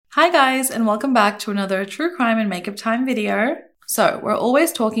Hi guys, and welcome back to another true crime and makeup time video. So we're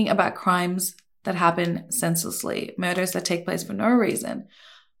always talking about crimes that happen senselessly, murders that take place for no reason.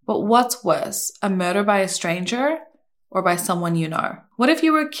 But what's worse, a murder by a stranger or by someone you know? What if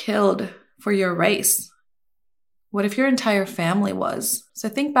you were killed for your race? What if your entire family was? So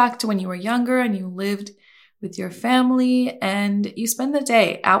think back to when you were younger and you lived with your family and you spend the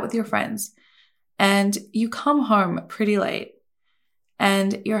day out with your friends and you come home pretty late.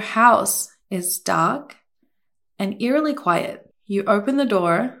 And your house is dark and eerily quiet. You open the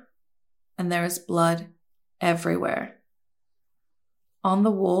door and there is blood everywhere. On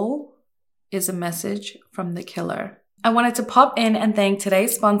the wall is a message from the killer. I wanted to pop in and thank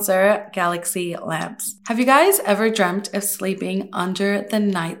today's sponsor, Galaxy Lamps. Have you guys ever dreamt of sleeping under the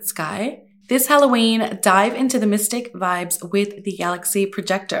night sky? This Halloween, dive into the mystic vibes with the Galaxy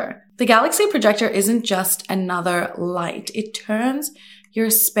Projector. The Galaxy Projector isn't just another light. It turns your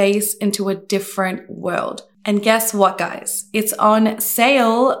space into a different world. And guess what, guys? It's on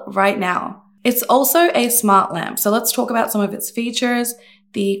sale right now. It's also a smart lamp. So let's talk about some of its features.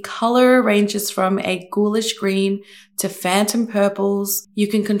 The color ranges from a ghoulish green to phantom purples. You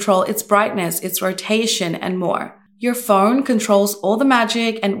can control its brightness, its rotation, and more. Your phone controls all the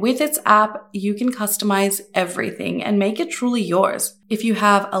magic, and with its app, you can customize everything and make it truly yours. If you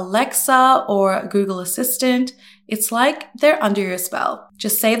have Alexa or Google Assistant, it's like they're under your spell.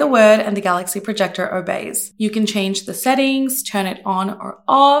 Just say the word and the Galaxy Projector obeys. You can change the settings, turn it on or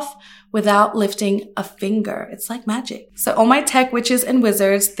off without lifting a finger. It's like magic. So all my tech witches and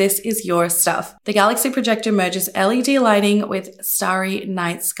wizards, this is your stuff. The Galaxy Projector merges LED lighting with starry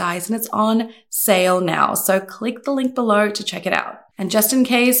night skies, and it's on sale now. So click the link below to check it out. And just in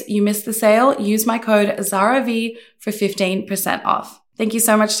case you missed the sale, use my code ZARAV for 15% off. Thank you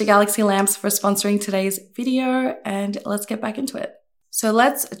so much to Galaxy Lamps for sponsoring today's video, and let's get back into it. So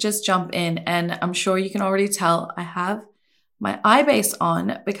let's just jump in, and I'm sure you can already tell I have my eye base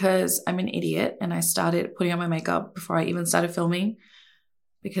on because I'm an idiot and I started putting on my makeup before I even started filming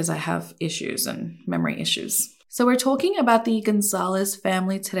because I have issues and memory issues. So we're talking about the Gonzales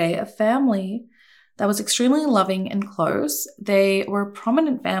family today, a family that was extremely loving and close. They were a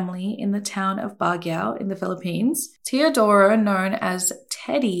prominent family in the town of Baguio in the Philippines. Teodoro, known as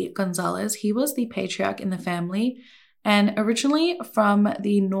Teddy Gonzales, he was the patriarch in the family and originally from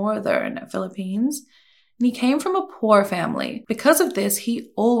the northern Philippines. And he came from a poor family. Because of this,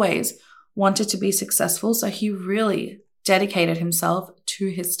 he always wanted to be successful, so he really dedicated himself to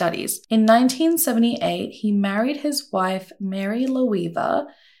his studies. In 1978, he married his wife, Mary Louisa,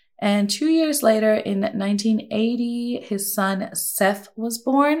 and 2 years later, in 1980, his son, Seth, was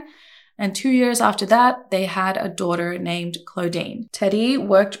born. And 2 years after that, they had a daughter named Claudine. Teddy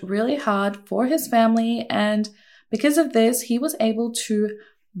worked really hard for his family, and because of this, he was able to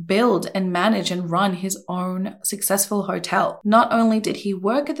build and manage and run his own successful hotel. Not only did he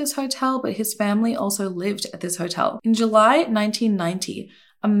work at this hotel, but his family also lived at this hotel. In July 1990,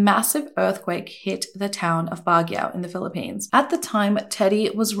 a massive earthquake hit the town of Baguio in the Philippines. At the time, Teddy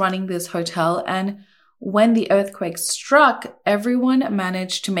was running this hotel, and when the earthquake struck, everyone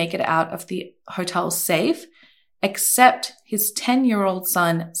managed to make it out of the hotel safe, except his 10-year-old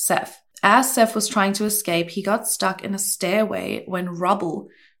son, Seth. As Seth was trying to escape, he got stuck in a stairway when rubble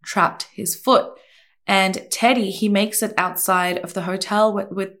trapped his foot. And Teddy, he makes it outside of the hotel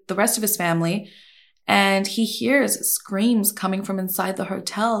with the rest of his family, and he hears screams coming from inside the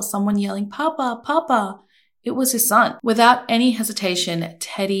hotel, someone yelling, "Papa, Papa." It was his son. Without any hesitation,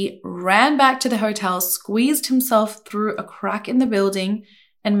 Teddy ran back to the hotel, squeezed himself through a crack in the building,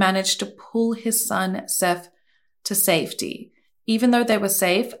 and managed to pull his son, Seth, to safety. Even though they were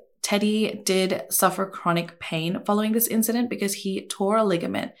safe, Teddy did suffer chronic pain following this incident because he tore a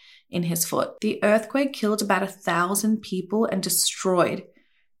ligament in his foot. The earthquake killed about 1,000 people and destroyed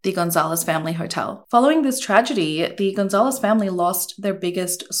the Gonzales family hotel. Following this tragedy, the Gonzales family lost their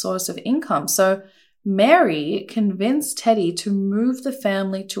biggest source of income. So Mary convinced Teddy to move the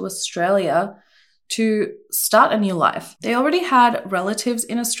family to Australia to start a new life. They already had relatives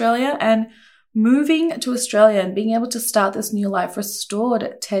in Australia, and moving to Australia and being able to start this new life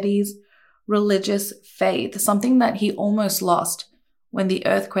restored Teddy's religious faith, something that he almost lost when the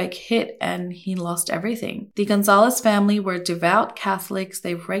earthquake hit and he lost everything. The Gonzales family were devout Catholics.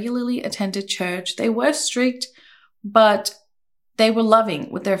 They regularly attended church. They were strict, but they were loving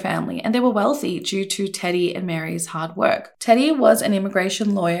with their family, and they were wealthy due to Teddy and Mary's hard work. Teddy was an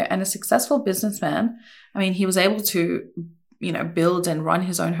immigration lawyer and a successful businessman. I mean, he was able to, build and run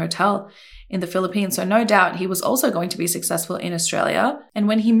his own hotel in the Philippines. So no doubt he was also going to be successful in Australia. And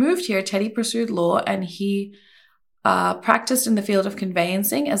when he moved here, Teddy pursued law, and he practiced in the field of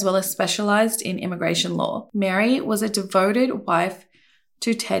conveyancing as well as specialized in immigration law. Mary was a devoted wife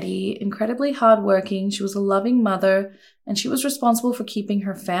to Teddy, incredibly hardworking. She was a loving mother, and she was responsible for keeping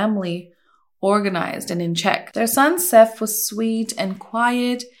her family organized and in check. Their son Seth was sweet and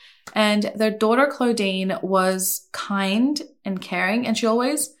quiet, and their daughter Claudine was kind and caring, and she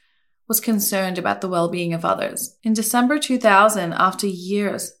always was concerned about the well-being of others. In December 2000, after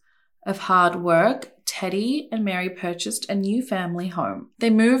years of hard work, Teddy and Mary purchased a new family home.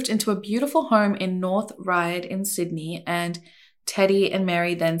 They moved into a beautiful home in North Ryde in Sydney, and Teddy and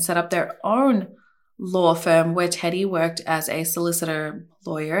Mary then set up their own law firm where Teddy worked as a solicitor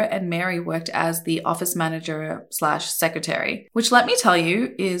lawyer and Mary worked as the office manager / secretary, which, let me tell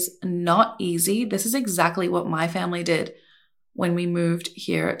you, is not easy. This is exactly what my family did when we moved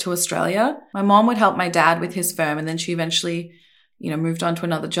here to Australia. My mom would help my dad with his firm, and then she eventually, moved on to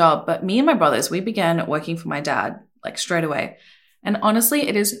another job. But me and my brothers, we began working for my dad like straight away. And honestly,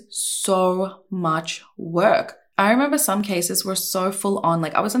 it is so much work. I remember some cases were so full on.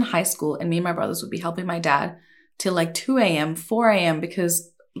 Like, I was in high school and me and my brothers would be helping my dad till like 2 a.m., 4 a.m.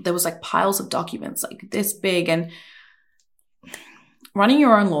 because there was like piles of documents like this big. And running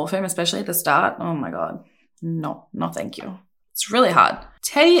your own law firm, especially at the start, oh my God, no, thank you. It's really hard.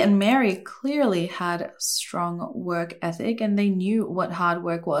 Teddy and Mary clearly had strong work ethic, and they knew what hard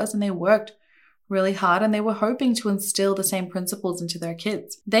work was, and they worked really hard, and they were hoping to instill the same principles into their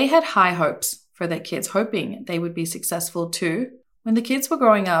kids. They had high hopes for their kids, hoping they would be successful too. When the kids were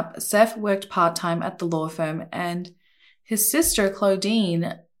growing up, Seth worked part-time at the law firm, and his sister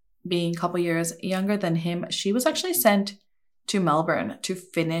Claudine, being a couple years younger than him, she was actually sent to Melbourne to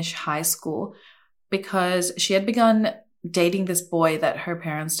finish high school because she had begun dating this boy that her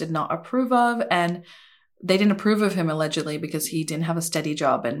parents did not approve of, and they didn't approve of him allegedly because he didn't have a steady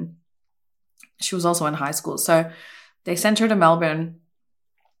job, and she was also in high school. So they sent her to Melbourne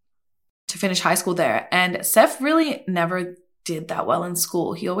to finish high school there. And Seth really never did that well in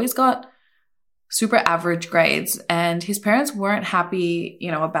school. He always got super average grades, and his parents weren't happy,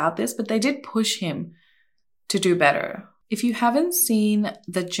 about this, but they did push him to do better. If you haven't seen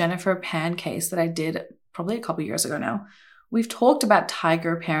the Jennifer Pan case that I did probably a couple years ago now, we've talked about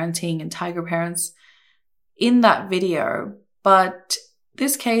tiger parenting and tiger parents in that video, but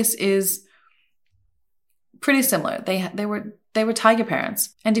this case is pretty similar. They were tiger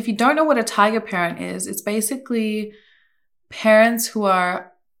parents. And if you don't know what a tiger parent is, it's basically parents who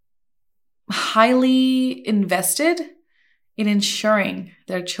are highly invested in ensuring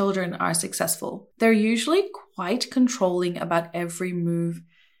their children are successful. They're usually quite controlling about every move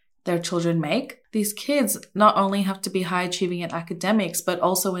their children make. These kids not only have to be high achieving in academics, but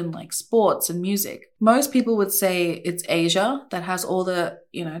also in like sports and music. Most people would say it's Asia that has all the,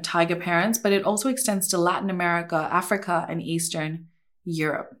 tiger parents, but it also extends to Latin America, Africa, and Eastern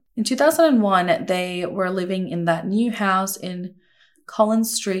Europe. In 2001, they were living in that new house in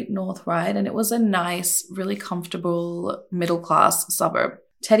Collins Street, North Ryde, and it was a nice, really comfortable middle-class suburb.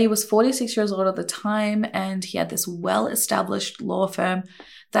 Teddy was 46 years old at the time, and he had this well-established law firm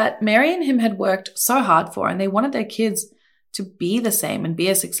that Mary and him had worked so hard for, and they wanted their kids to be the same and be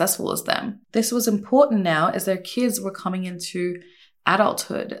as successful as them. This was important now as their kids were coming into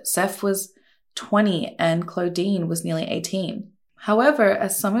adulthood. Seth was 20 and Claudine was nearly 18. However,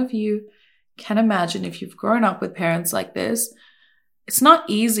 as some of you can imagine, if you've grown up with parents like this, it's not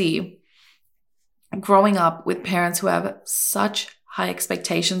easy growing up with parents who have such high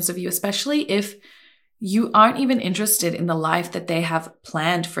expectations of you, especially if you aren't even interested in the life that they have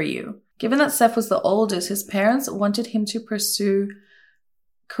planned for you. Given that Seth was the oldest, his parents wanted him to pursue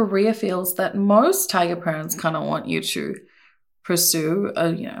career fields that most tiger parents kind of want you to pursue,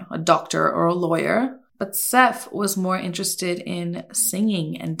 a doctor or a lawyer. But Seth was more interested in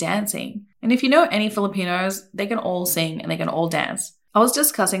singing and dancing. And if you know any Filipinos, they can all sing and they can all dance. I was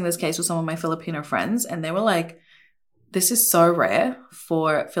discussing this case with some of my Filipino friends, and they were like, this is so rare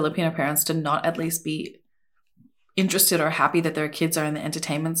for Filipino parents to not at least be interested or happy that their kids are in the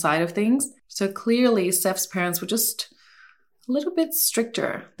entertainment side of things. So clearly, Seth's parents were just a little bit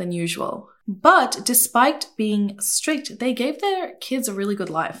stricter than usual. But despite being strict, they gave their kids a really good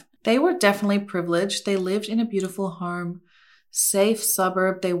life. They were definitely privileged. They lived in a beautiful home, safe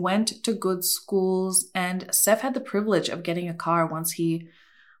suburb. They went to good schools, and Seth had the privilege of getting a car once he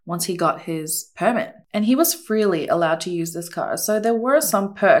got his permit. And he was freely allowed to use this car, so there were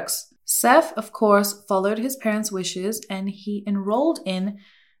some perks. Seth, of course, followed his parents' wishes, and he enrolled in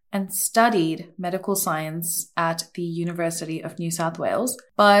and studied medical science at the University of New South Wales.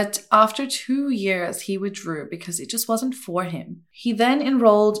 But after 2 years, he withdrew because it just wasn't for him. He then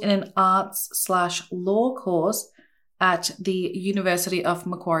enrolled in an arts/law course at the University of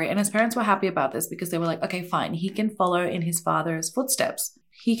Macquarie. And his parents were happy about this because they were like, okay, fine, he can follow in his father's footsteps.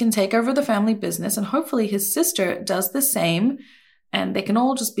 He can take over the family business, and hopefully his sister does the same, and they can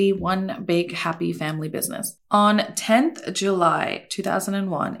all just be one big happy family business. On 10th July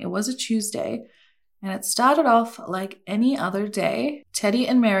 2001, it was a Tuesday, and it started off like any other day. Teddy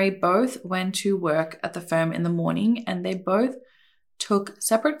and Mary both went to work at the firm in the morning, and they both took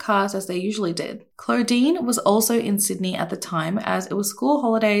separate cars as they usually did. Claudine was also in Sydney at the time, as it was school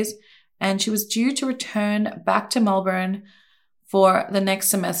holidays, and she was due to return back to Melbourne for the next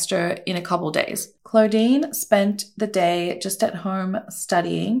semester in a couple days. Claudine spent the day just at home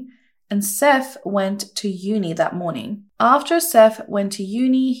studying, and Seth went to uni that morning. After Seth went to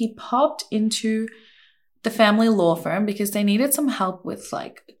uni, he popped into the family law firm because they needed some help with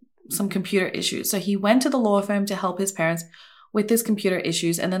like some computer issues. So he went to the law firm to help his parents with his computer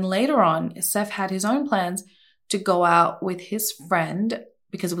issues. And then later on, Seth had his own plans to go out with his friend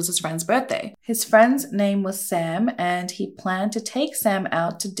because it was his friend's birthday. His friend's name was Sam, and he planned to take Sam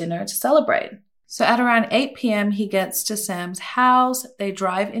out to dinner to celebrate. So at around 8 p.m., he gets to Sam's house. They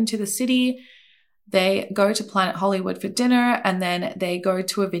drive into the city. They go to Planet Hollywood for dinner, and then they go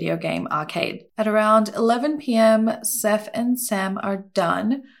to a video game arcade. At around 11 p.m., Seth and Sam are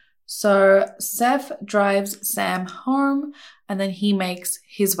done. So Seth drives Sam home, and then he makes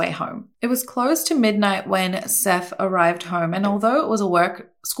his way home. It was close to midnight when Seth arrived home, and although it was a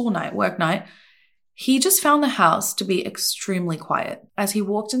work night, he just found the house to be extremely quiet. As he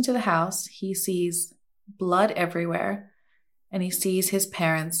walked into the house, he sees blood everywhere, and he sees his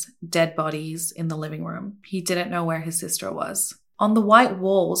parents' dead bodies in the living room. He didn't know where his sister was. On the white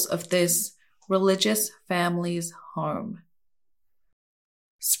walls of this religious family's home,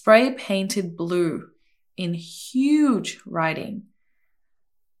 spray painted blue in huge writing,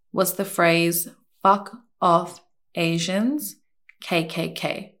 was the phrase, "Fuck off Asians,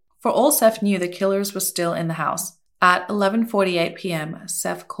 KKK." For all Seth knew, the killers were still in the house. At 11:48 p.m.,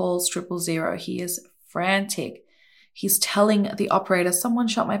 Seth calls 000. He is frantic. He's telling the operator, someone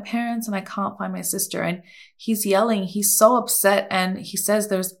shot my parents and I can't find my sister. And he's yelling. He's so upset, and he says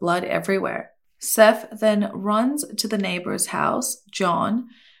there's blood everywhere. Seth then runs to the neighbor's house, John,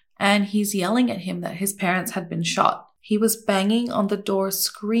 and he's yelling at him that his parents had been shot. He was banging on the door,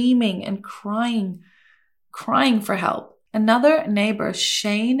 screaming and crying for help. Another neighbor,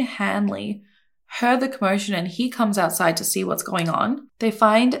 Shane Hanley, heard the commotion, and he comes outside to see what's going on. They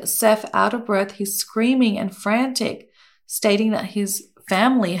find Seth out of breath. He's screaming and frantic, stating that his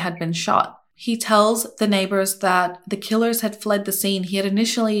family had been shot. He tells the neighbors that the killers had fled the scene. He had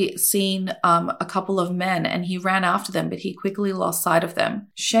initially seen a couple of men, and he ran after them, but he quickly lost sight of them.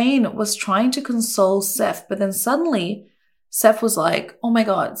 Shane was trying to console Seth, but then suddenly Seth was like, oh my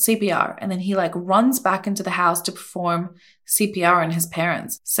God, CPR. And then he runs back into the house to perform CPR on his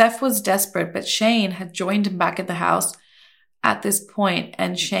parents. Seth was desperate, but Shane had joined him back at the house at this point,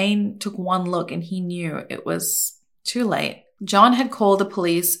 and Shane took one look and he knew it was too late. John had called the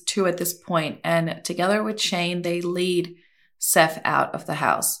police too at this point, and together with Shane, they lead Seth out of the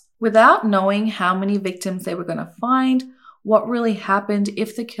house. Without knowing how many victims they were going to find, what really happened,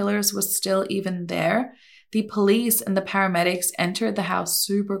 if the killers were still even there, the police and the paramedics entered the house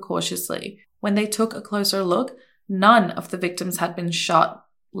super cautiously. When they took a closer look, none of the victims had been shot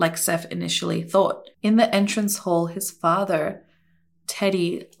like Seth initially thought. In the entrance hall, his father,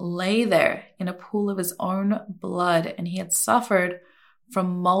 Teddy, lay there in a pool of his own blood, and he had suffered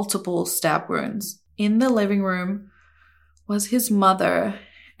from multiple stab wounds. In the living room was his mother,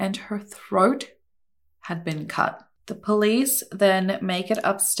 and her throat had been cut. The police then make it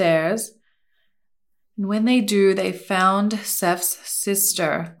upstairs, and when they do, they found Seth's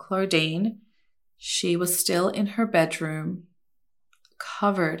sister, Claudine. She was still in her bedroom,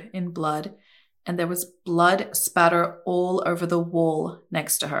 covered in blood, and there was blood spatter all over the wall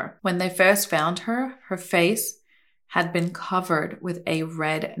next to her. When they first found her, her face had been covered with a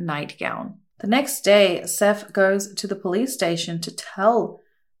red nightgown. The next day, Seth goes to the police station to tell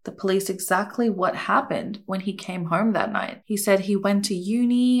the police exactly what happened when he came home that night. He said he went to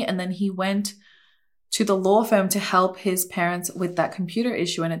uni, and then he went to the law firm to help his parents with that computer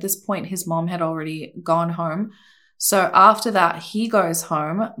issue. And at this point, his mom had already gone home. So after that, he goes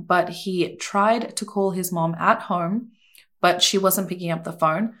home, but he tried to call his mom at home, but she wasn't picking up the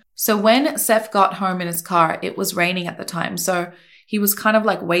phone. So when Seth got home in his car, it was raining at the time. So he was kind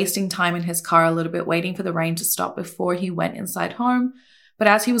of wasting time in his car a little bit, waiting for the rain to stop before he went inside home. But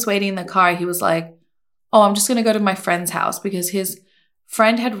as he was waiting in the car, he was like, oh, I'm just going to go to my friend's house, because his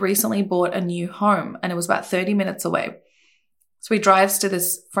friend had recently bought a new home and it was about 30 minutes away. So he drives to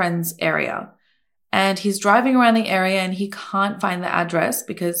this friend's area, And he's driving around the area and he can't find the address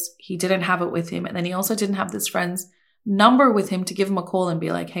because he didn't have it with him. And then he also didn't have this friend's number with him to give him a call and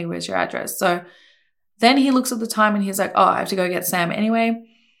be like, hey, where's your address? So then he looks at the time and he's like, oh, I have to go get Sam anyway.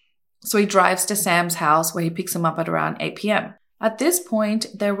 So he drives to Sam's house where he picks him up at around 8 p.m. At this point,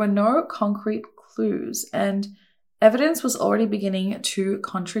 there were no concrete clues and evidence was already beginning to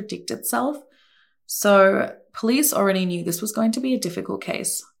contradict itself. So police already knew this was going to be a difficult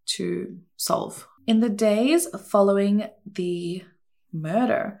case to solve. In the days following the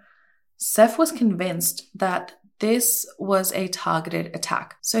murder, Seth was convinced that this was a targeted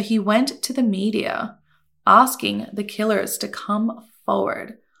attack. So he went to the media asking the killers to come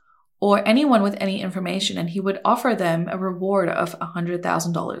forward or anyone with any information, and he would offer them a reward of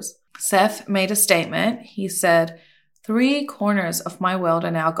 $100,000. Seth made a statement. He said, 3 corners of my world are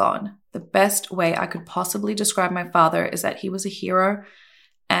now gone. The best way I could possibly describe my father is that he was a hero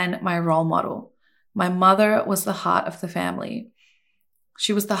and my role model. My mother was the heart of the family.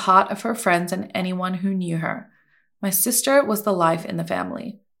 She was the heart of her friends and anyone who knew her. My sister was the life in the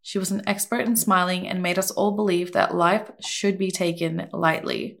family. She was an expert in smiling and made us all believe that life should be taken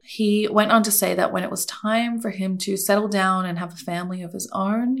lightly. He went on to say that when it was time for him to settle down and have a family of his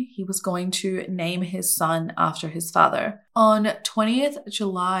own, he was going to name his son after his father. On 20th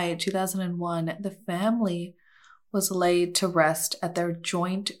July 2001, the family was laid to rest at their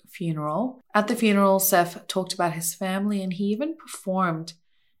joint funeral. At the funeral, Seth talked about his family and he even performed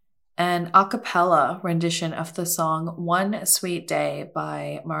an a cappella rendition of the song One Sweet Day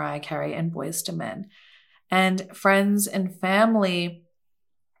by Mariah Carey and Boyz II Men. And friends and family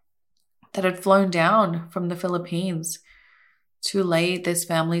that had flown down from the Philippines to lay this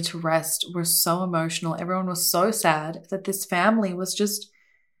family to rest were so emotional. Everyone was so sad that this family was just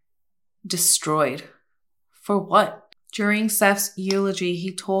destroyed. For what? During Seth's eulogy,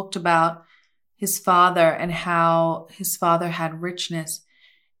 he talked about his father and how his father had richness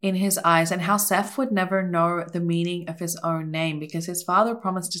in his eyes and how Seth would never know the meaning of his own name because his father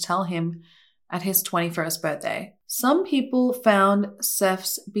promised to tell him at his 21st birthday. Some people found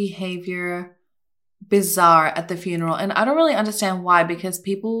Seth's behavior bizarre at the funeral, and I don't really understand why, because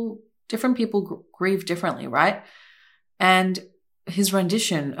different people grieve differently, right? And his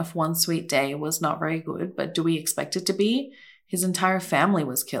rendition of One Sweet Day was not very good, but do we expect it to be? His entire family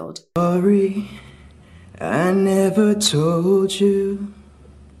was killed. Sorry, I never told you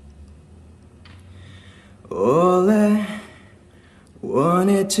all I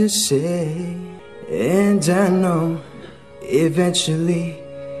wanted to say, and I know eventually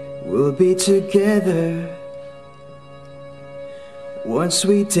we'll be together one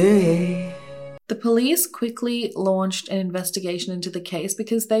sweet day. The police quickly launched an investigation into the case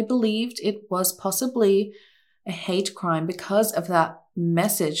because they believed it was possibly a hate crime because of that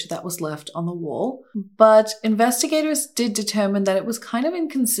message that was left on the wall. But investigators did determine that it was kind of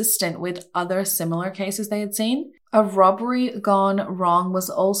inconsistent with other similar cases they had seen. A robbery gone wrong was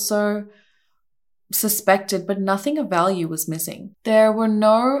also suspected, but nothing of value was missing. There were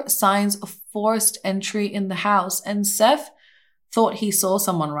no signs of forced entry in the house, and Seth thought he saw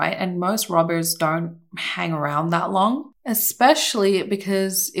someone, right? And most robbers don't hang around that long, especially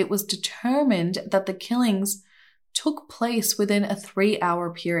because it was determined that the killings took place within a 3-hour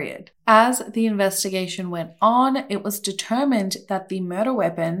period. As the investigation went on, it was determined that the murder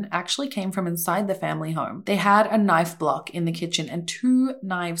weapon actually came from inside the family home. They had a knife block in the kitchen and 2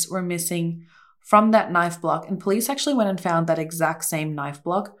 knives were missing from that knife block, and police actually went and found that exact same knife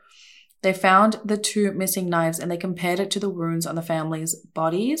block. They found the 2 missing knives and they compared it to the wounds on the family's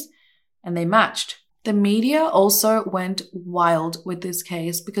bodies and they matched. The media also went wild with this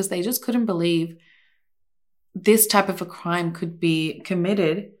case because they just couldn't believe this type of a crime could be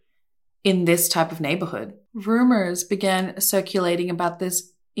committed in this type of neighborhood. Rumors began circulating about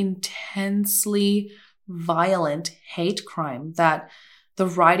this intensely violent hate crime that the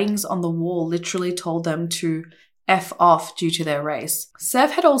writings on the wall literally told them to F off due to their race.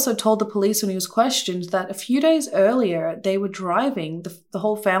 Seth had also told the police when he was questioned that a few days earlier they were driving, the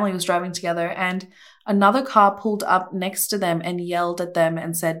whole family was driving together, and another car pulled up next to them and yelled at them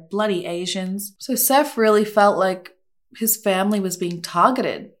and said, "Bloody Asians." So Seth really felt like his family was being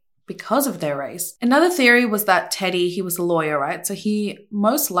targeted because of their race. Another theory was that Teddy, he was a lawyer, right? So he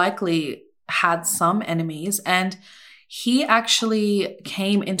most likely had some enemies, and he actually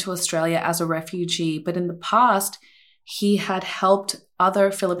came into Australia as a refugee, but in the past, he had helped other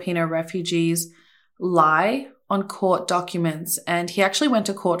Filipino refugees lie on court documents, and he actually went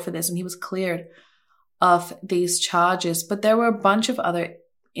to court for this, and he was cleared of these charges. But there were a bunch of other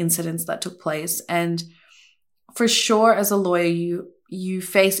incidents that took place, and for sure, as a lawyer, you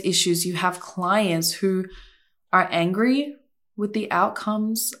face issues, you have clients who are angry with the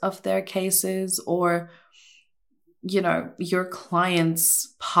outcomes of their cases, or, you know, your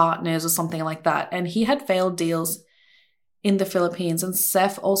clients' partners or something like that. And he had failed deals in the Philippines. And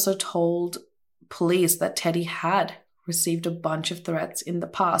Seth also told police that Teddy had received a bunch of threats in the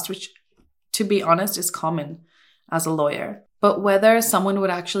past, which, to be honest, is common as a lawyer. But whether someone would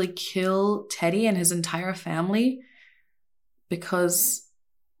actually kill Teddy and his entire family because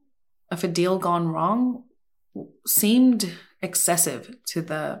of a deal gone wrong seemed excessive to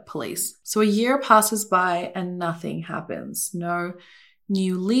the police. So a year passes by and nothing happens. No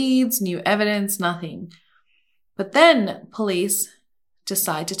new leads, new evidence, nothing. But then police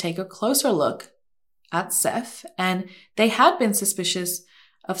decide to take a closer look at Seth, and they had been suspicious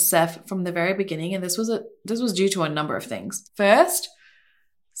of Seth from the very beginning, and this was due to a number of things. First,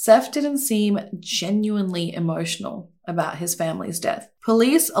 Seth didn't seem genuinely emotional about his family's death.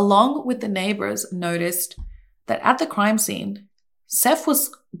 Police, along with the neighbors, noticed that at the crime scene, Seth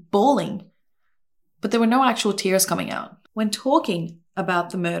was bawling, but there were no actual tears coming out. When talking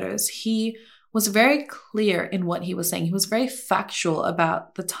about the murders, he was very clear in what he was saying. He was very factual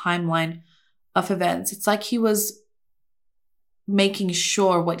about the timeline of events. It's like he was making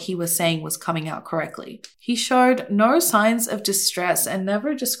sure what he was saying was coming out correctly. He showed no signs of distress and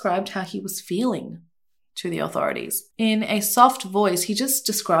never described how he was feeling to the authorities. In a soft voice, he just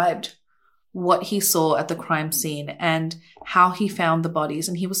described what he saw at the crime scene and how he found the bodies,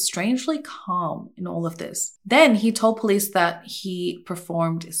 and he was strangely calm in all of this. Then he told police that he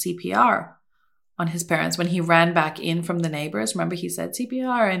performed CPR on his parents when he ran back in from the neighbors. Remember, he said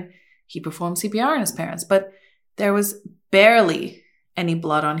CPR, and he performed CPR on his parents, but there was barely any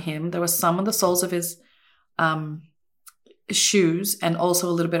blood on him. There was some on the soles of his shoes and also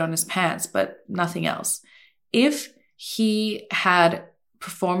a little bit on his pants, but nothing else. If he had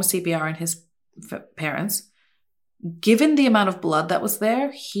performed CPR on his parents, given the amount of blood that was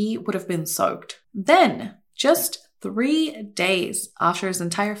there, he would have been soaked. Then, just 3 days after his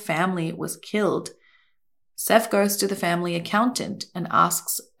entire family was killed, Seth goes to the family accountant and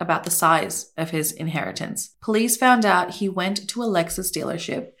asks about the size of his inheritance. Police found out he went to a Lexus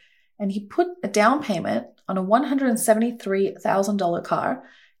dealership and he put a down payment on a $173,000 car,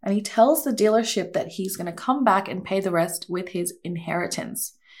 and he tells the dealership that he's going to come back and pay the rest with his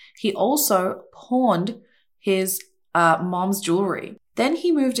inheritance. He also pawned his mom's jewelry. Then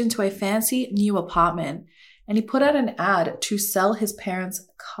he moved into a fancy new apartment and he put out an ad to sell his parents'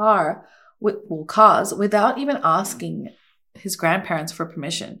 cars without even asking his grandparents for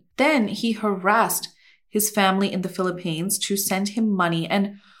permission. Then he harassed his family in the Philippines to send him money.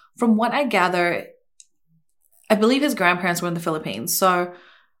 And from what I gather, I believe his grandparents were in the Philippines. So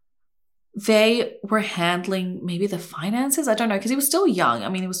they were handling maybe the finances. I don't know, because he was still young. I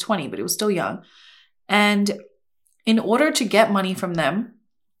mean, he was 20, but he was still young. And in order to get money from them,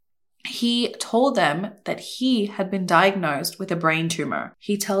 he told them that he had been diagnosed with a brain tumor.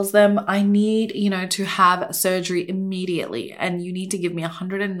 He tells them, I need, to have surgery immediately, and you need to give me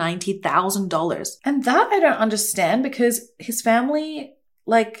 $190,000. And that I don't understand, because his family,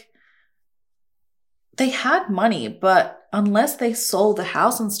 they had money, but unless they sold the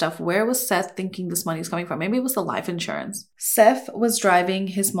house and stuff, where was Seth thinking this money is coming from? Maybe it was the life insurance. Seth was driving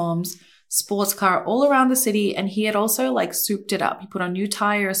his mom's sports car all around the city, and he had also souped it up. He put on new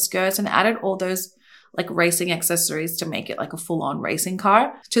tires, skirts, and added all those racing accessories to make it a full-on racing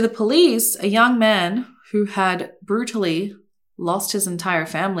car. To the police, a young man who had brutally lost his entire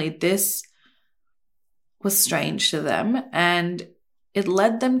family, this was strange to them, and it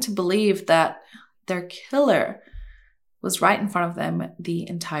led them to believe that their killer was right in front of them the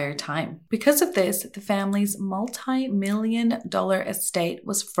entire time. Because of this, the family's multi-million-dollar estate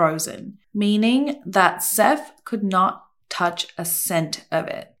was frozen, meaning that Seth could not touch a cent of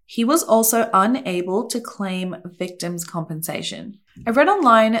it. He was also unable to claim victims' compensation. I read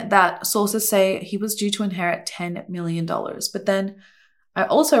online that sources say he was due to inherit $10 million, but then I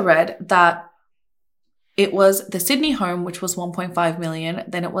also read that it was the Sydney home, which was $1.5 million.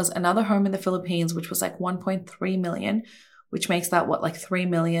 Then it was another home in the Philippines, which was $1.3 million, which makes that $3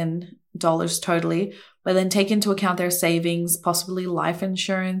 million totally. But then take into account their savings, possibly life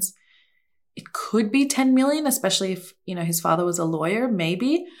insurance, it could be $10 million, especially if, his father was a lawyer,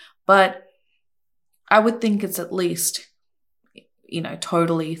 maybe. But I would think it's at least,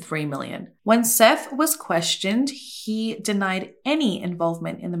 totally $3 million. When Seth was questioned, he denied any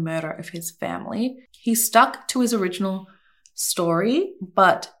involvement in the murder of his family. He stuck to his original story,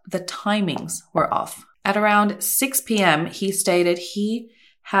 but the timings were off. At around 6 p.m., he stated he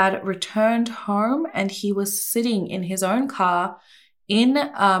had returned home and he was sitting in his own car in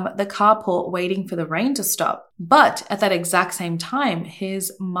the carport waiting for the rain to stop. But at that exact same time,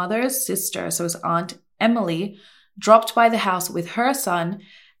 his mother's sister, so his Aunt Emily, dropped by the house with her son,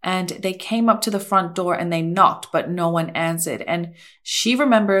 and they came up to the front door and they knocked, but no one answered. And she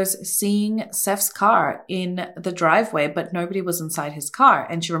remembers seeing Seth's car in the driveway, but nobody was inside his car.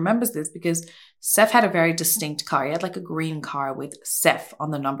 And she remembers this because Seth had a very distinct car. He had like a green car with Seth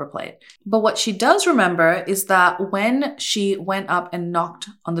on the number plate. But what she does remember is that when she went up and knocked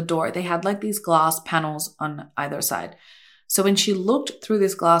on the door, they had like these glass panels on either side. So when she looked through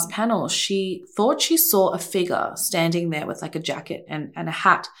this glass panel, she thought she saw a figure standing there with like a jacket and a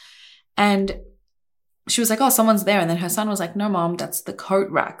hat. And she was like, oh, someone's there. And then her son was like, no, Mom, that's the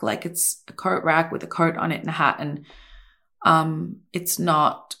coat rack. Like it's a coat rack with a coat on it and a hat. And it's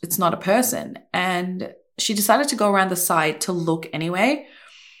not a person. And she decided to go around the side to look anyway.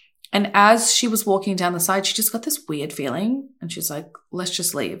 And as she was walking down the side, she just got this weird feeling and she's like, let's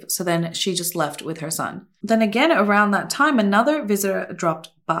just leave. So then she just left with her son. Then again, around that time, another visitor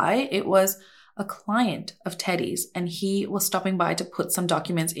dropped by. It was a client of Teddy's and he was stopping by to put some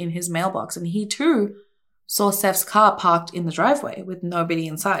documents in his mailbox. And he too saw Seth's car parked in the driveway with nobody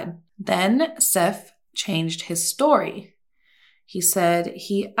inside. Then Seth changed his story. He said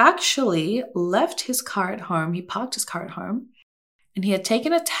he actually left his car at home. He parked his car at home. And he had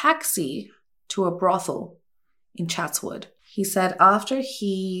taken a taxi to a brothel in Chatswood. He said after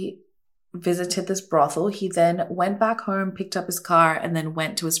he visited this brothel, he then went back home, picked up his car, and then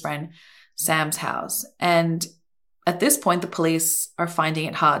went to his friend Sam's house. And at this point, the police are finding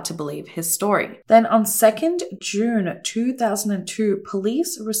it hard to believe his story. Then on 2nd June 2002,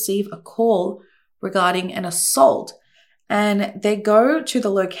 police receive a call regarding an assault. And they go to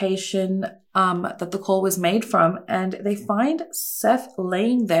the location that the call was made from, and they find Seth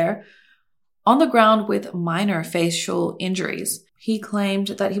laying there on the ground with minor facial injuries. He claimed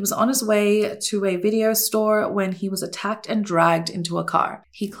that he was on his way to a video store when he was attacked and dragged into a car.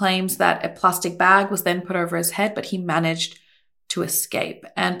 He claims that a plastic bag was then put over his head, but he managed to escape.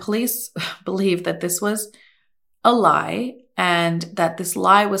 And police believe that this was a lie and that this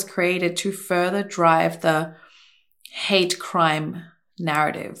lie was created to further drive the hate crime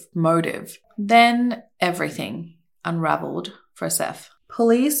narrative, motive. Then everything unraveled for Seth.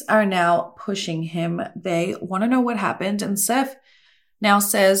 Police are now pushing him. They want to know what happened. And Seth now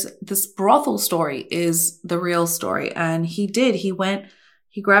says this brothel story is the real story. And he did. He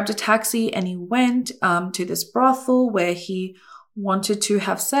grabbed a taxi and he went to this brothel where he wanted to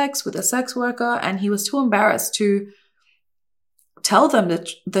have sex with a sex worker. And he was too embarrassed to tell them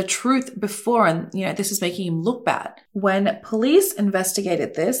the truth before, and this is making him look bad. When police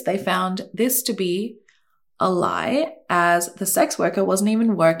investigated this, they found this to be a lie, as the sex worker wasn't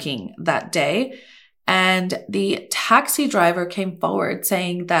even working that day, and the taxi driver came forward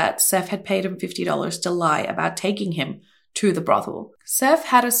saying that Seth had paid him $50 to lie about taking him to the brothel. Seth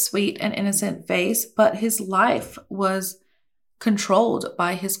had a sweet and innocent face, but his life was controlled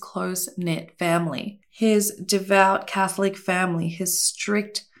by his close-knit family. His devout Catholic family, his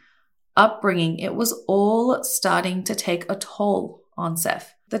strict upbringing, it was all starting to take a toll on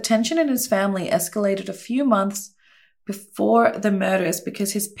Seth. The tension in his family escalated a few months before the murders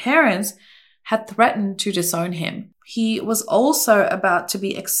because his parents had threatened to disown him. He was also about to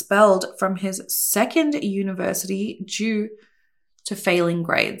be expelled from his second university due to failing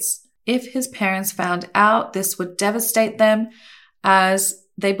grades. If his parents found out, this would devastate them, as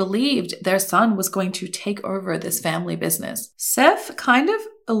they believed their son was going to take over this family business. Seth kind of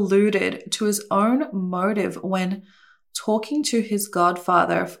alluded to his own motive when talking to his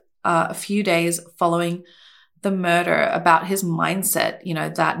godfather a few days following the murder about his mindset,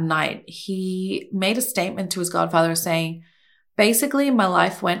 that night. He made a statement to his godfather saying, basically, my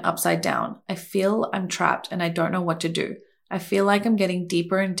life went upside down. I feel I'm trapped and I don't know what to do. I feel like I'm getting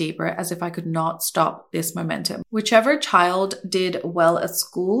deeper and deeper, as if I could not stop this momentum. Whichever child did well at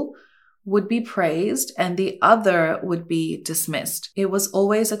school would be praised and the other would be dismissed. It was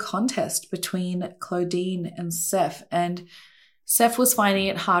always a contest between Claudine and Seth, and Seth was finding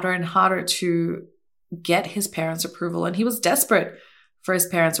it harder and harder to get his parents' approval, and he was desperate for his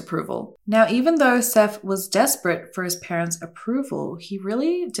parents' approval. Now, even though Seth was desperate for his parents' approval, he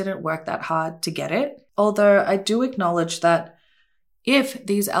really didn't work that hard to get it. Although I do acknowledge that if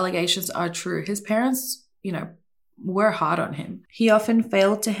these allegations are true, his parents, were hard on him. He often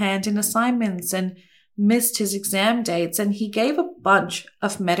failed to hand in assignments and missed his exam dates, and he gave a bunch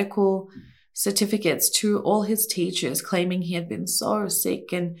of medical certificates to all his teachers, claiming he had been so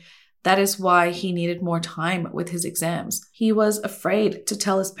sick and that is why he needed more time with his exams. He was afraid to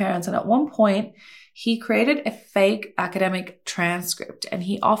tell his parents, and at one point, he created a fake academic transcript and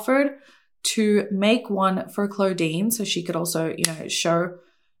he offered to make one for Claudine so she could also,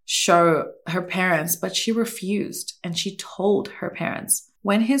 show her parents, but she refused and she told her parents.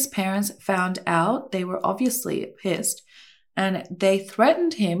 When his parents found out, they were obviously pissed and they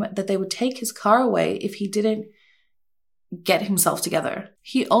threatened him that they would take his car away if he didn't get himself together.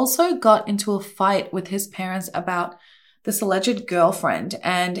 He also got into a fight with his parents about this alleged girlfriend,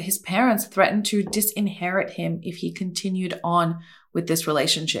 and his parents threatened to disinherit him if he continued on with this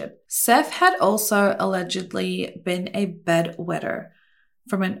relationship. Seth had also allegedly been a bedwetter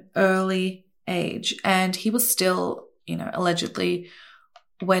from an early age, and he was still, allegedly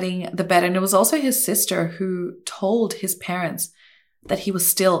wetting the bed. And it was also his sister who told his parents that he was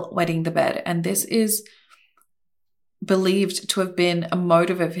still wetting the bed. And this is believed to have been a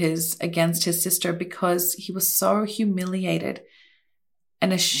motive of his against his sister because he was so humiliated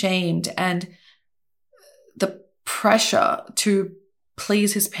and ashamed, and the pressure to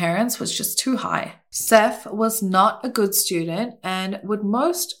please his parents was just too high. Seth was not a good student and would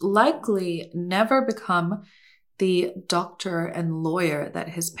most likely never become the doctor and lawyer that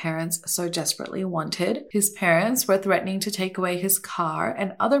his parents so desperately wanted. His parents were threatening to take away his car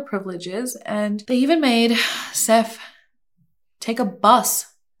and other privileges, and they even made Seth take a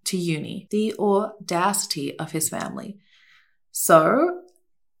bus to uni. The audacity of his family. So,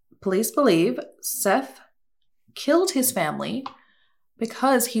 police believe Seth killed his family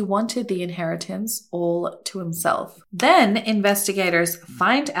because he wanted the inheritance all to himself. Then investigators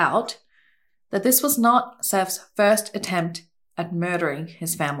find out that this was not Seth's first attempt at murdering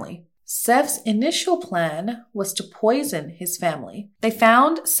his family. Seth's initial plan was to poison his family. They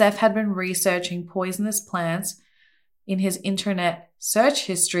found Seth had been researching poisonous plants in his internet search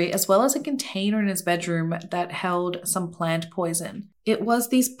history, as well as a container in his bedroom that held some plant poison. It was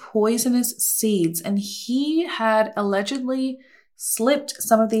these poisonous seeds, and he had allegedly slipped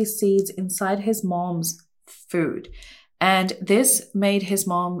some of these seeds inside his mom's food. And this made his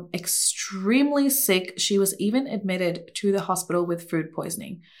mom extremely sick. She was even admitted to the hospital with food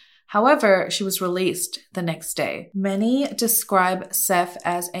poisoning. However, she was released the next day. Many describe Seth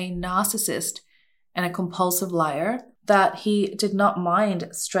as a narcissist and a compulsive liar, that he did not mind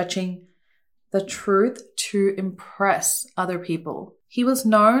stretching the truth to impress other people. He was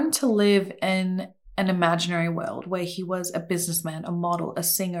known to live in an imaginary world where he was a businessman, a model, a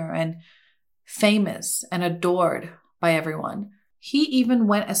singer, and famous and adored by everyone. He even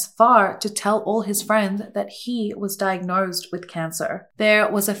went as far to tell all his friends that he was diagnosed with cancer.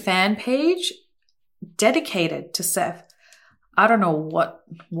 There was a fan page dedicated to Seth. I don't know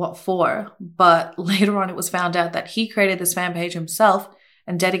what for, but later on it was found out that he created this fan page himself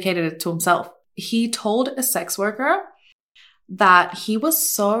and dedicated it to himself. He told a sex worker that he was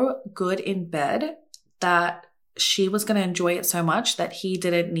so good in bed that she was going to enjoy it so much that he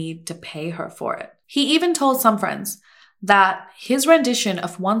didn't need to pay her for it. He even told some friends that his rendition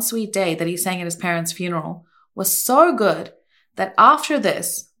of One Sweet Day that he sang at his parents' funeral was so good that after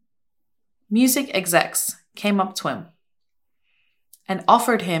this, music execs came up to him and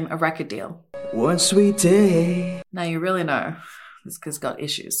offered him a record deal. One sweet day. Now you really know this kid's got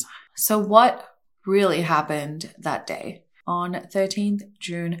issues. So what really happened that day? On 13th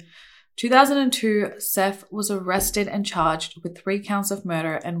June 2002, Seth was arrested and charged with 3 counts of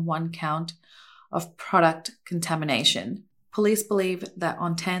murder and 1 count of product contamination. Police believe that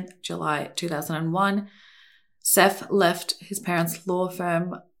on 10th July 2001, Seth left his parents' law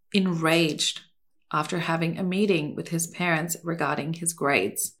firm enraged after having a meeting with his parents regarding his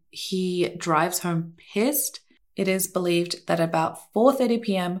grades. He drives home pissed. It is believed that about 4:30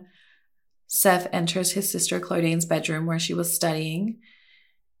 p.m., Seth enters his sister Claudine's bedroom where she was studying,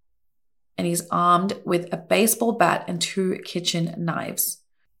 and he's armed with a baseball bat and 2 kitchen knives.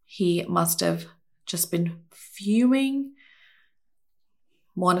 He must have just been fuming,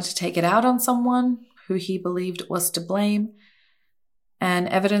 wanted to take it out on someone who he believed was to blame, and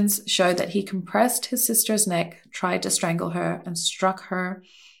evidence showed that he compressed his sister's neck, tried to strangle her, and struck her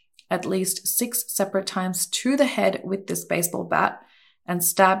at least 6 separate times to the head with this baseball bat, and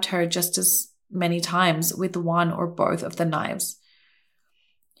stabbed her just as many times with one or both of the knives.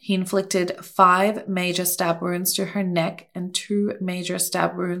 He inflicted 5 major stab wounds to her neck and 2 major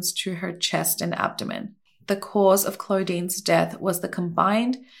stab wounds to her chest and abdomen. The cause of Claudine's death was the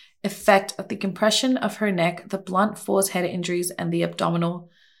combined effect of the compression of her neck, the blunt force head injuries, and the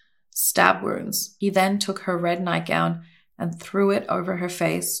abdominal stab wounds. He then took her red nightgown and threw it over her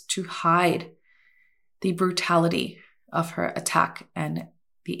face to hide the brutality of her attack and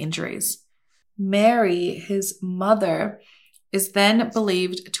the injuries. Mary, his mother, is then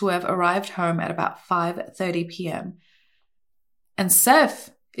believed to have arrived home at about 5:30 p.m. And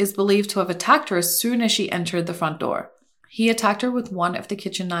Seth is believed to have attacked her as soon as she entered the front door. He attacked her with one of the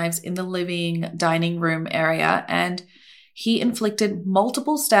kitchen knives in the living dining room area, and he inflicted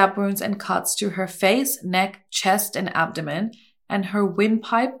multiple stab wounds and cuts to her face, neck, chest, and abdomen, and her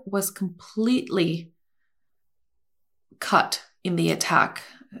windpipe was completely cut in the attack.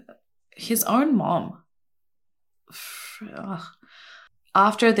 His own mom. Ugh.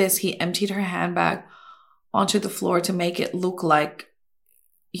 After this, he emptied her handbag onto the floor to make it look like,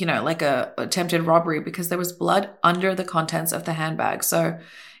 like a attempted robbery, because there was blood under the contents of the handbag. So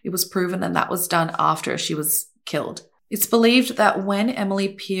it was proven that was done after she was killed. It's believed that when Emily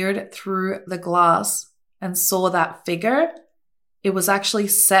peered through the glass and saw that figure, it was actually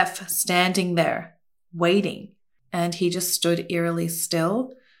Seth standing there waiting, and he just stood eerily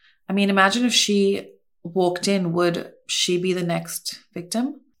still. I mean, imagine if she walked in, would she be the next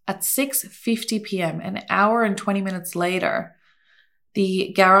victim? At 6:50 p.m., an hour and 20 minutes later,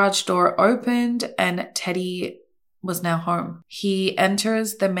 the garage door opened and Teddy was now home. He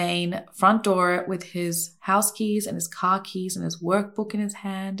enters the main front door with his house keys and his car keys and his workbook in his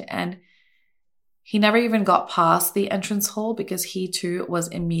hand, and he never even got past the entrance hall because he too was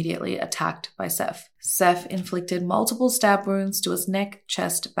immediately attacked by Seth. Seth inflicted multiple stab wounds to his neck,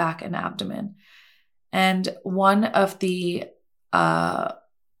 chest, back, and abdomen. And one of the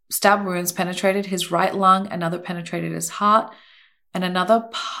stab wounds penetrated his right lung, another penetrated his heart, and another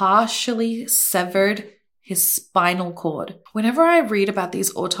partially severed his spinal cord. Whenever I read about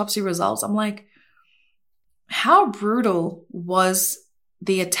these autopsy results, I'm like, how brutal was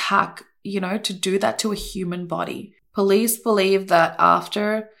the attack, to do that to a human body? Police believe that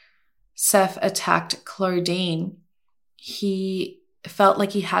after Seth attacked Claudine, he felt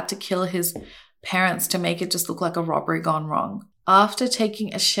like he had to kill his parents to make it just look like a robbery gone wrong. After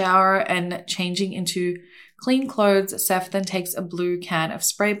taking a shower and changing into clean clothes, Seth then takes a blue can of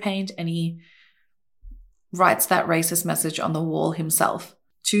spray paint and he writes that racist message on the wall himself.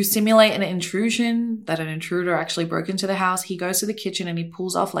 To simulate an intrusion, that an intruder actually broke into the house, he goes to the kitchen and he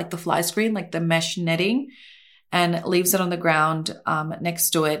pulls off like the fly screen, like the mesh netting, and leaves it on the ground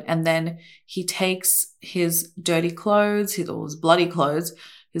next to it. And then he takes his dirty clothes, his bloody clothes,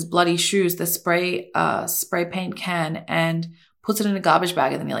 his bloody shoes, the spray paint can, and puts it in a garbage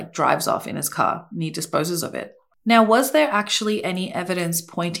bag, and then he drives off in his car and he disposes of it. Now, was there actually any evidence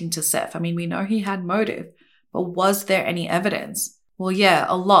pointing to Seth? I mean, we know he had motive, but was there any evidence? Well, yeah,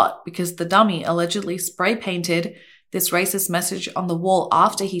 a lot, because the dummy allegedly spray painted this racist message on the wall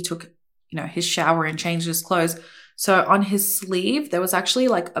after he took, his shower and changed his clothes. So on his sleeve, there was actually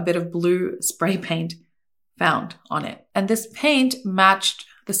a bit of blue spray paint found on it. And this paint matched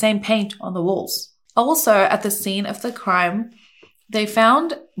the same paint on the walls. Also, at the scene of the crime, they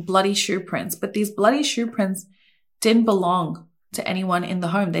found bloody shoe prints, but these bloody shoe prints didn't belong to anyone in the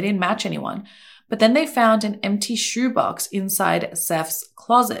home. They didn't match anyone. But then they found an empty shoebox inside Seth's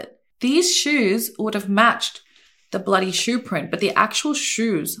closet. These shoes would have matched the bloody shoe print, but the actual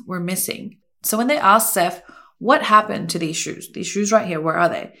shoes were missing. So when they asked Seth, what happened to these shoes? These shoes right here, where are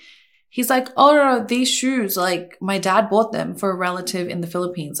they? He's like, oh, no, these shoes, my dad bought them for a relative in the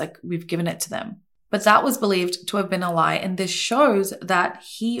Philippines. We've given it to them. But that was believed to have been a lie. And this shows that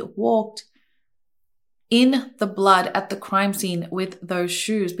he walked in the blood at the crime scene with those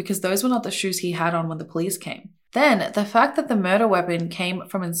shoes, because those were not the shoes he had on when the police came. Then the fact that the murder weapon came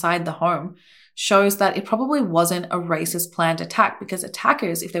from inside the home shows that it probably wasn't a racist planned attack, because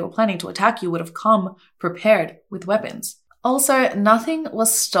attackers, if they were planning to attack you, would have come prepared with weapons. Also, nothing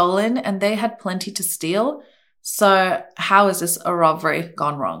was stolen and they had plenty to steal. So how is this a robbery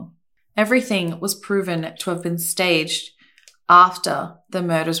gone wrong? Everything was proven to have been staged after the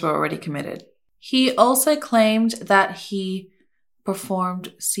murders were already committed. He also claimed that he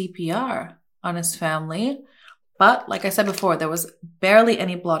performed CPR on his family, but like I said before, there was barely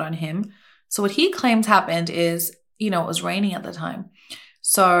any blood on him. So what he claims happened is, it was raining at the time.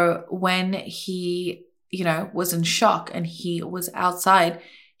 So when he, was in shock and he was outside,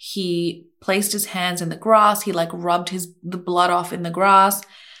 he placed his hands in the grass. He rubbed the blood off in the grass,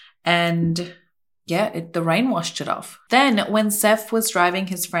 and the rain washed it off. Then when Seth was driving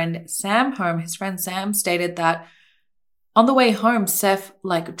his friend Sam home, his friend Sam stated that on the way home, Seth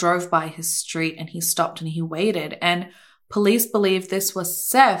drove by his street and he stopped and he waited. And police believe this was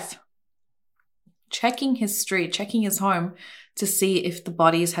Seth checking his street, checking his home to see if the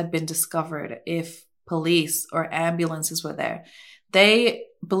bodies had been discovered, if police or ambulances were there. They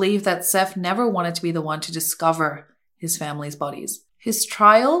believe that Seth never wanted to be the one to discover his family's bodies. His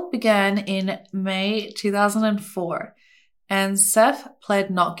trial began in May 2004, And Seth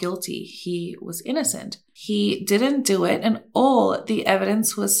pled not guilty. He was innocent. He didn't do it, and all the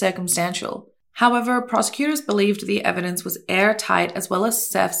evidence was circumstantial. However, prosecutors believed the evidence was airtight, as well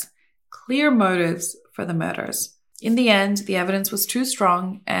as Seth's clear motives for the murders. In the end, the evidence was too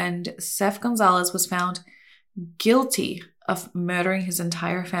strong, and Seth Gonzales was found guilty of murdering his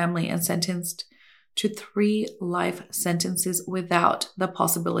entire family and sentenced to 3 life sentences without the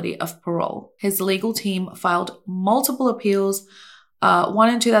possibility of parole. His legal team filed multiple appeals, one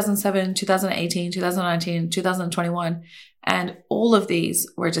in 2007, 2018, 2019, 2021, and all of these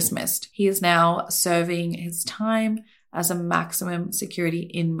were dismissed. He is now serving his time as a maximum security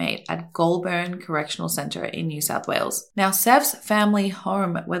inmate at Goulburn Correctional Centre in New South Wales. Now, Seth's family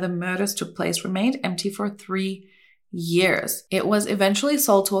home where the murders took place remained empty for 3 years. It was eventually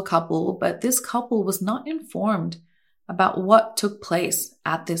sold to a couple, but this couple was not informed about what took place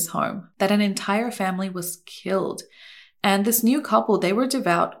at this home, that an entire family was killed. And this new couple, they were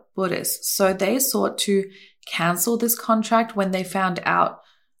devout Buddhists, so they sought to cancel this contract when they found out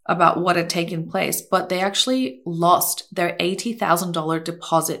about what had taken place, but they actually lost their $80,000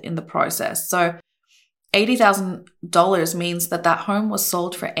 deposit in the process. So $80,000 means that home was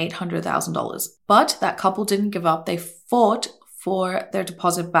sold for $800,000. But that couple didn't give up. They fought for their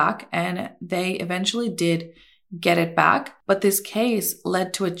deposit back, and they eventually did get it back. But this case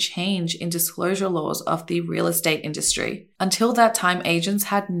led to a change in disclosure laws of the real estate industry. Until that time, agents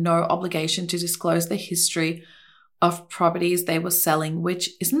had no obligation to disclose the history of properties they were selling, which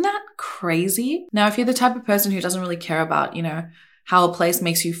isn't that crazy? Now, if you're the type of person who doesn't really care about, how a place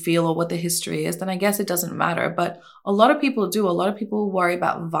makes you feel or what the history is, then I guess it doesn't matter. But a lot of people do. A lot of people worry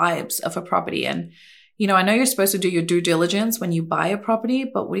about vibes of a property. And, I know you're supposed to do your due diligence when you buy a property,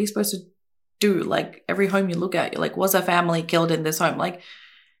 but what are you supposed to do? Like every home you look at, you're like, was a family killed in this home?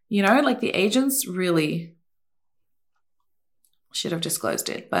 The agents really should have disclosed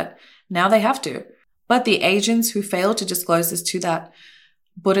it, but now they have to. But the agents who failed to disclose this to that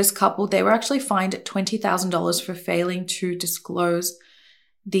Buddhist couple, they were actually fined $20,000 for failing to disclose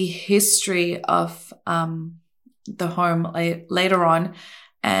the history of the home later on.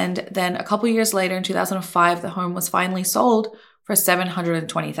 And then a couple years later, in 2005, the home was finally sold for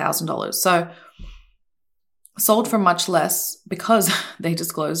 $720,000. So sold for much less because they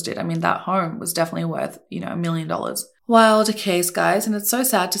disclosed it. I mean, that home was definitely worth, $1 million. Wild case, guys. And it's so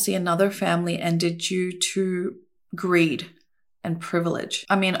sad to see another family ended due to greed and privilege.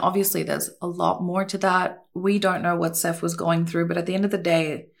 I mean, obviously there's a lot more to that. We don't know what Seth was going through, but at the end of the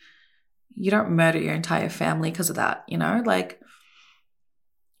day, you don't murder your entire family because of that,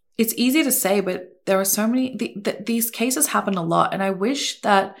 It's easy to say, but there are so many, these cases happen a lot. And I wish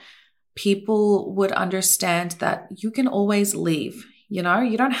that people would understand that you can always leave, you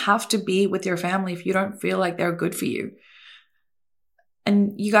don't have to be with your family if you don't feel like they're good for you.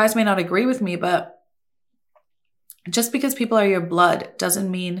 And you guys may not agree with me, but just because people are your blood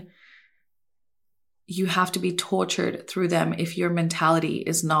doesn't mean you have to be tortured through them if your mentality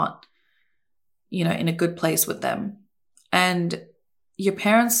is not, in a good place with them. And your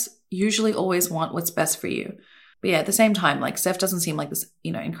parents usually always want what's best for you. But yeah, at the same time, Seth doesn't seem like this,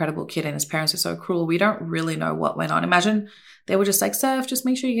 incredible kid, and his parents are so cruel. We don't really know what went on. Imagine they were just like, Seth, just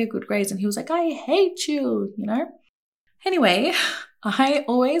make sure you get good grades. And he was like, I hate you, Anyway, I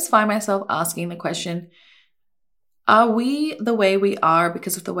always find myself asking the question, are we the way we are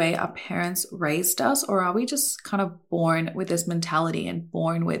because of the way our parents raised us, or are we just kind of born with this mentality and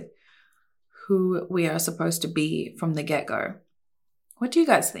born with who we are supposed to be from the get-go? What do you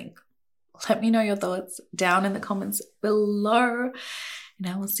guys think? Let me know your thoughts down in the comments below. And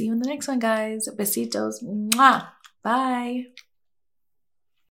I will see you in the next one, guys. Besitos. Mwah. Bye.